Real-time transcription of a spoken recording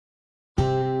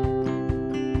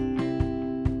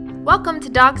Welcome to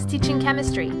Dogs Teaching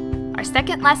Chemistry. Our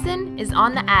second lesson is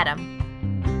on the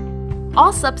atom.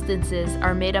 All substances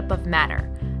are made up of matter,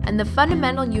 and the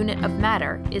fundamental unit of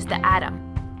matter is the atom.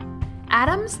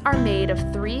 Atoms are made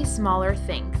of three smaller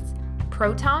things: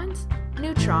 protons,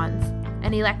 neutrons,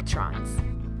 and electrons.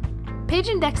 Paige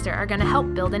and Dexter are going to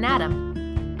help build an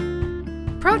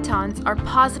atom. Protons are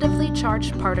positively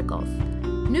charged particles.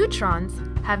 Neutrons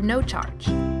have no charge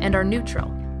and are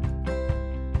neutral.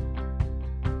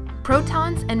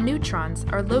 Protons and neutrons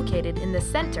are located in the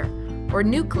center, or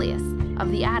nucleus,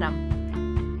 of the atom.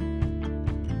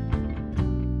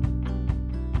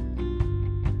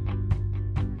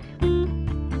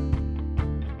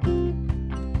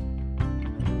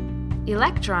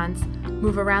 Electrons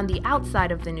move around the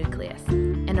outside of the nucleus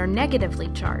and are negatively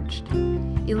charged.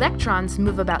 Electrons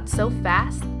move about so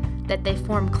fast that they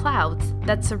form clouds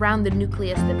that surround the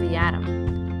nucleus of the atom.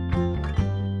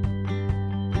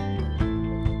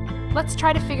 Let's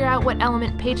try to figure out what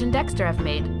element Paige and Dexter have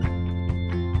made.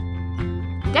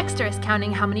 Dexter is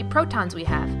counting how many protons we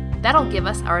have. That'll give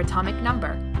us our atomic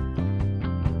number.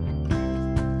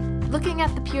 Looking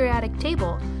at the periodic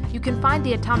table, you can find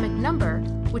the atomic number,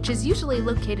 which is usually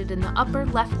located in the upper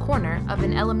left corner of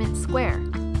an element square.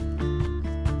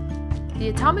 The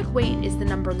atomic weight is the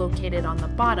number located on the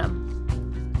bottom,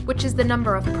 which is the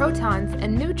number of protons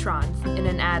and neutrons in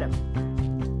an atom.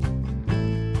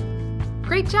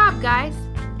 Great job, guys!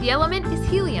 The element is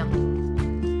helium.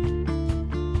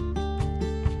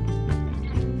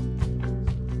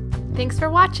 Thanks for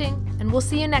watching, and we'll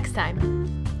see you next time.